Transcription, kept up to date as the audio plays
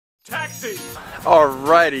Taxi!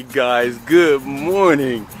 Alrighty guys, good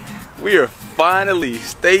morning. We are finally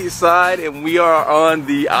stateside and we are on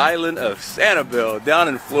the island of Sanibel down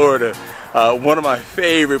in Florida. One of my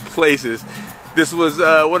favorite places. This was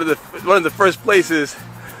one of the first places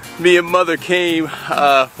me and Mother came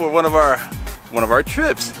for one of our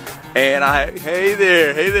trips. And hey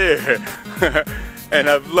there. And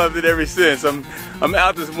I've loved it ever since. I'm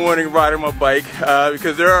out this morning riding my bike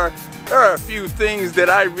because there are a few things that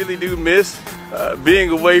I really do miss being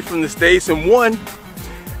away from the States, and one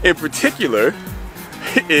in particular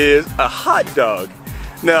is a hot dog.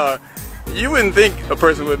 Now, you wouldn't think a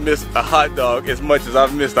person would miss a hot dog as much as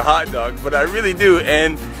I've missed a hot dog, but I really do.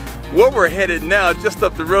 And where we're headed now, just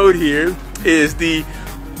up the road here, is the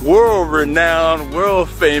world-renowned,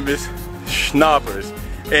 world-famous Schnappers.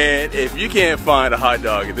 And if you can't find a hot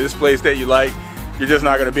dog at this place that you like, you're just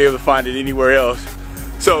not gonna be able to find it anywhere else.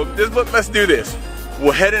 So let's do this.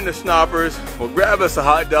 We'll head into Schnappers, we'll grab us a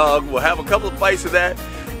hot dog, we'll have a couple of bites of that,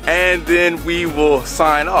 and then we will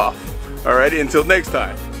sign off. Alrighty, until next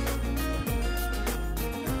time.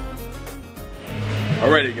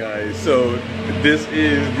 Alrighty guys, so this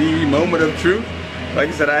is the moment of truth. Like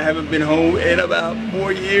I said, I haven't been home in about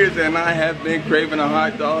 4 years and I have been craving a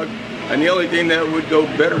hot dog. And the only thing that would go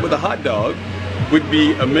better with a hot dog would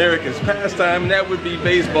be America's pastime, and that would be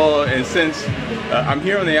baseball. And since I'm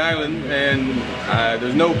here on the island and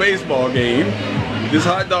there's no baseball game, this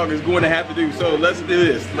hot dog is going to have to do. So let's do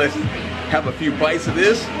this. Let's have a few bites of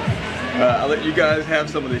this. I'll let you guys have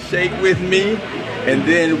some of the shake with me, and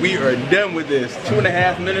then we are done with this.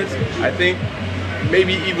 2.5 minutes, I think,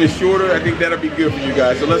 maybe even shorter. I think that'll be good for you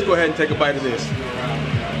guys. So let's go ahead and take a bite of this.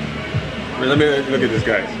 Let me look at this,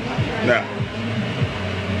 guys. Now,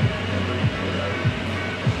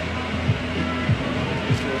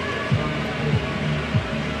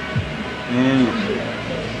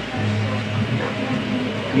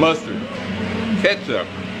 mustard, ketchup,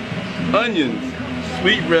 onions,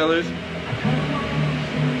 sweet relish,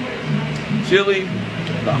 chili,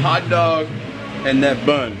 the hot dog, and that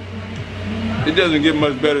bun. It doesn't get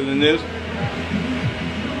much better than this.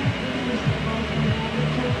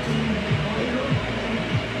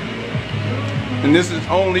 And this is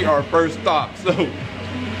only our first stop, so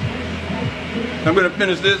I'm gonna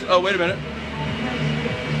finish this. Oh, wait a minute.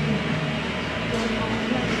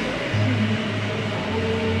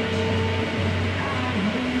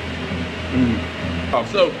 Oh,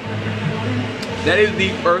 so that is the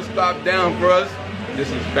first stop down for us. This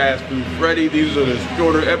is Fast Food Freddy. These are the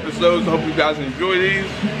shorter episodes. I hope you guys enjoy these,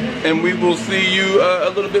 and we will see you a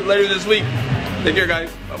little bit later this week. Take care, guys.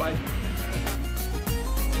 Bye-bye.